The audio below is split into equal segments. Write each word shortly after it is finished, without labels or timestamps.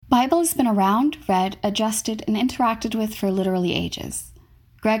Bible has been around, read, adjusted, and interacted with for literally ages.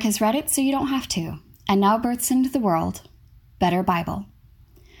 Greg has read it so you don't have to, and now births into the world, Better Bible.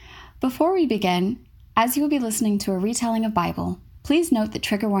 Before we begin, as you will be listening to a retelling of Bible, please note that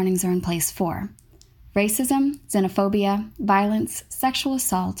trigger warnings are in place for racism, xenophobia, violence, sexual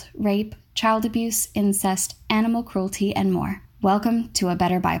assault, rape, child abuse, incest, animal cruelty, and more. Welcome to A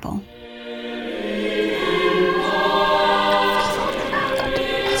Better Bible.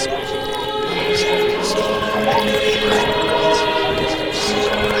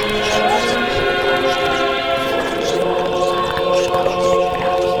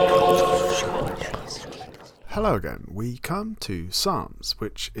 Hello again. We come to Psalms,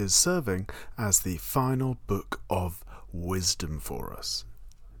 which is serving as the final book of wisdom for us.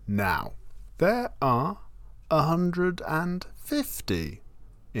 Now, there are 150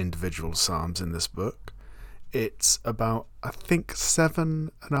 individual Psalms in this book. It's about, I think,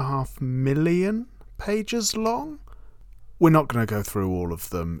 7.5 million pages long. We're not going to go through all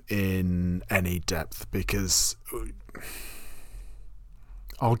of them in any depth because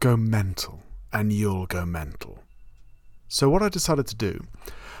I'll go mental. And you'll go mental. So what I decided to do,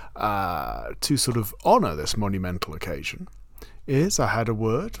 to sort of honour this monumental occasion, is I had a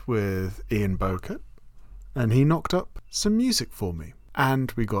word with Ian Bowkett, and he knocked up some music for me.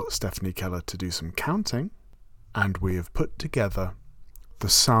 And we got Stephanie Keller to do some counting, and we have put together the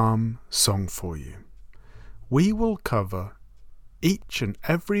Psalm song for you. We will cover each and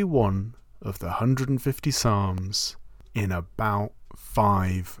every one of the 150 Psalms in about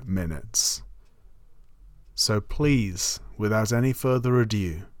 5 minutes. So please, without any further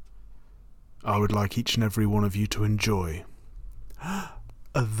ado, I would like each and every one of you to enjoy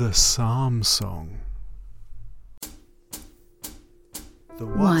the Psalm song. The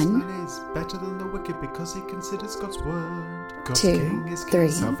wise man is better than the wicked because he considers God's word. God's king is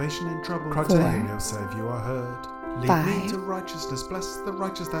king, salvation in trouble. Cry to him, he'll save you, I heard. Lead me to righteousness, bless the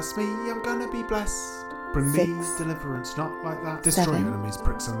righteous, that's me, I'm gonna be blessed. Bring me deliverance, not like that. Destroy enemies,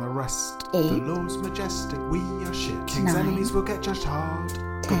 pricks and the rest. 8, the Lord's majestic, we are shit. King's 9, enemies will get judged hard.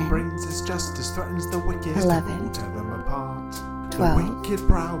 10, God brings his justice, threatens the wicked. 11, will tear them apart. 12, the wicked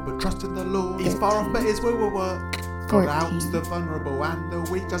proud, but trust in the Lord. 13, He's far off, but his will work. 14, God helps the vulnerable and the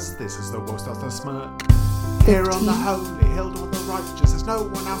weak. Just this as the world starts to smirk. 15, Here on the holy hill dwell the righteous. There's no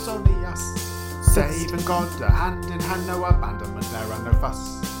one else, only us. 16, Saving God, a hand in hand, no abandonment there and no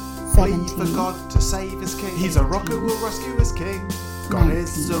fuss. 17, Flee for God to save his king. He's a rock who will rescue his king. God 19,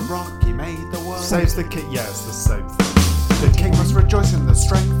 is a rock, he made the world. Saves the king, yeah, it's the same thing. The king must rejoice in the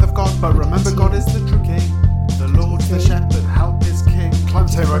strength of God, but remember God is the true king. The Lord's the shepherd, help his king. Climb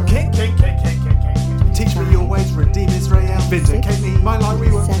Terror, king. Teach me your ways, redeem Israel. Vindicate me, my light we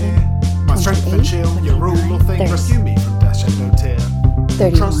won't fear. My strength and shield, your rule of things. Rescue me from death, shed no tear.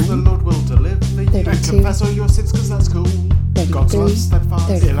 31, Trust the Lord will deliver you. 32, and confess all your sins, cause that's cool. 33, God's love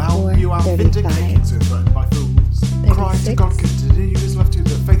steadfast, he'll help you out, 35, vindicate kings who are threatened by fools. Cry to God, continue his love to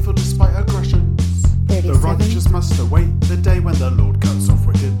the faithful despite aggressions. 37, The righteous must await the day when the Lord cuts off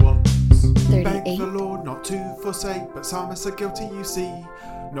wicked ones. 38, Beg the Lord not to forsake, but psalmists are guilty, you see.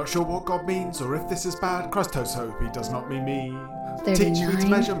 Not sure what God means or if this is bad, Christ toast hope he does not mean me. 39, Teach me to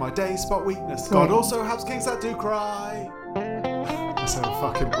measure my days, spot weakness. 40. God also helps kings that do cry. Let's have a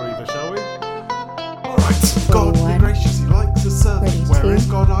fucking breather, shall we? Alright, God be gracious, he likes a servant. 42, Where is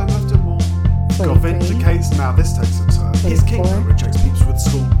God? I'm left him more. God 43, vindicates, now this takes a turn. He's king 44, but rejects peeps with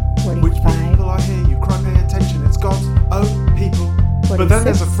scorn. Which 45, people I hear you cry, pay attention, it's God's own people. But then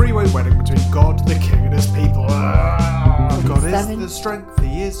there's a 46, three-way wedding between God, the king, and his people. God is 47, the strength,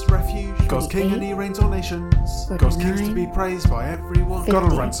 he is refuge. God's king and he reigns all nations. God's king's to be praised by everyone. God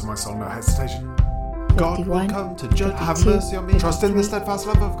will 50, ransom my soul, no hesitation. God will 51, come to judge, have 52, mercy on me. Trust in the 53, steadfast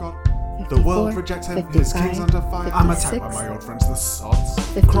love of God. The 54, world rejects him, his king's 55, under fire. I'm attacked by 56, my old friends, the sods.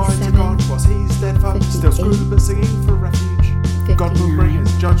 57, Cry to God, was he's dead fast. Still 58, screwed, but singing for refuge. God will bring 59,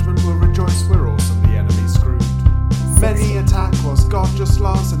 his judgment, will rejoice, we're awesome, the enemy's screwed. Many attack whilst God just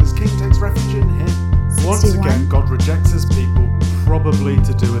laughs and his king takes refuge in him. Once 61, again, God rejects his people, probably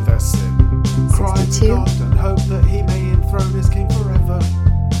to do with their sin. Cry to 62, God and hope that he may enthrone his king forever.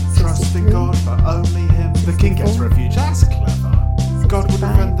 Trust in 63, God, but only him. The king gets 64, refuge, that's clever. God will 65,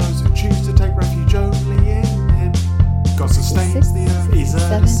 defend those who choose to take refuge only in him. God sustains 66, the earth, he's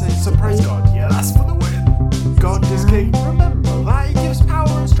earned 67, a sin, so praise 68, God, yeah, that's for the win. God is king, remember that he gives power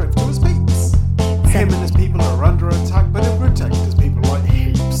and strength to his peeps. Him and his people are under attack, but he'll protect his people like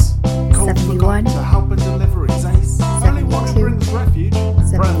heaps. Call for God 71, to help and deliver his ace. Only one who 72, brings refuge,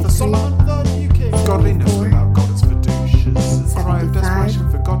 breath for 73, Solomon, the new king. Godliness 74, without God is fiducious. Cry of 75, desperation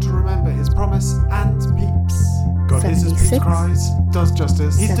for God to remember his promise and peeps. God hears his peeps 76, cry does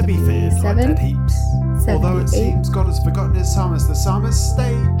justice. He's to be feared like 77, dead heaps. Although it 78, seems God has forgotten his psalmist, the psalmist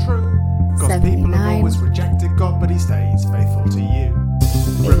stayed true. God's people have 79, always rejected God, but he stays faithful to you.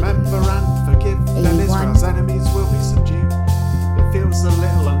 Remember and forgive, then 81, Israel's enemies will be subdued. It feels a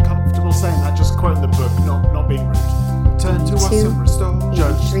little uncomfortable saying that, just quoting the book, not being rude. Turn to us 2, and restore,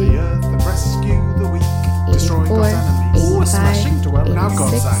 judge 83, the earth and rescue the weak. Destroy 84, God's enemies. Ooh, 85, smashing dwell. Now 86,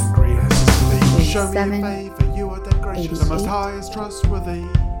 God's angry as his plea. Show me 87, a favour, you are dead gracious. The Most 88, High is trustworthy.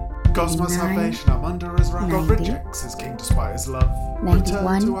 God's my 89, salvation, I'm under his wrath. God 90, rejects his king despite his love. 91,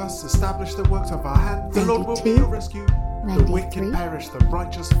 Return to us, establish the works of our hand. The Lord will be 92, your rescue. The 93, wicked perish, the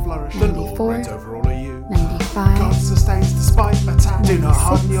righteous flourish. The Lord 94, reigns over all of you. 95, God sustains despite attack. Do not 96,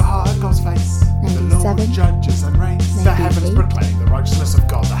 harden your heart at God's face. The Lord 97, judges and reigns. The heavens 98, proclaim the righteousness of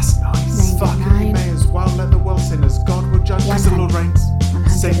God. That's nice. Fuck it, we 99, may as well let the world sin as God will judge, because the Lord reigns.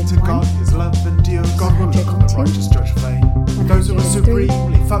 Sing to 101, God, his love endures. God will look on the 102, righteous judge flame. Those who are 103,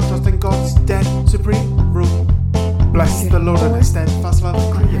 supremely fucked trust in God's dead supreme rule. Bless the Lord and his steadfast love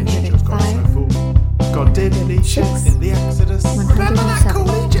and creation shows God so full. God did lead ships in the Exodus. Remember that cool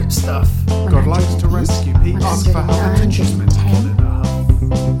Egypt stuff? God likes to rescue people. Ask for help and achievement in a huff.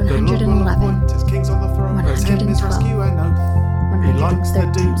 The Lord will appoint his kings on the throne. Praise him, his rescue and oath. He likes the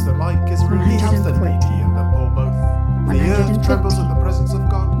dudes that like his rule. He helps the needy and the poor both. The earth trembles at the presence of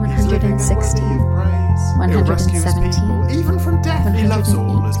God. He's living and worthy of praise. He'll rescue his people, even from death. He loves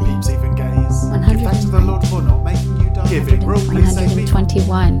all his peeps, even gays. Give thanks to the Lord for not making you die. Giving rule, please save me.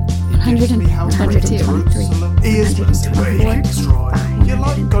 121, He gives me house, 122, Jerusalem. He is mercy, but he can destroy. You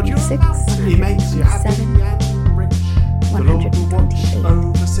like God, you're a mountain. He makes you happy and rich. The Lord will watch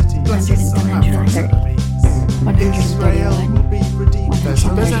over cities. Bless his son and praise enemies. Israel will be redeemed. There's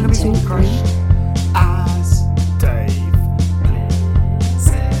enemies will be crushed. As Dave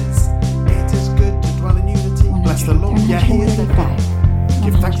says, it is good to dwell in unity. Bless the Lord, yeah, he is the God.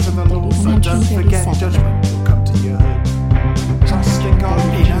 Give thanks to the Lord, but don't forget judgment will come to your hood. Trust in God,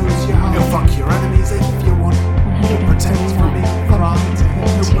 he knows your heart. He'll fuck your enemies if you want. He'll protect from evil crimes.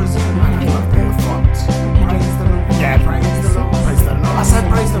 He'll preserve and love your front. Praise the Lord. Yeah, praise the Lord. Praise the Lord. I said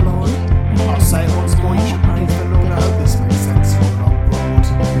praise the Lord. I'll say it once more, you should praise the Lord. I hope this makes sense. You're on board.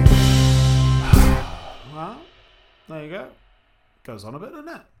 Well, there you go. Goes on a bit, doesn't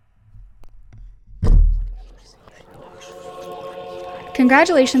it?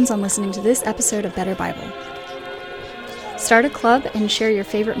 Congratulations on listening to this episode of Better Bible. Start a club and share your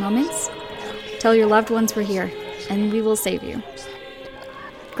favorite moments. Tell your loved ones we're here, and we will save you.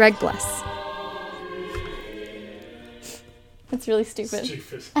 Greg bless. That's really stupid.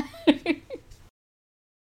 Stupid.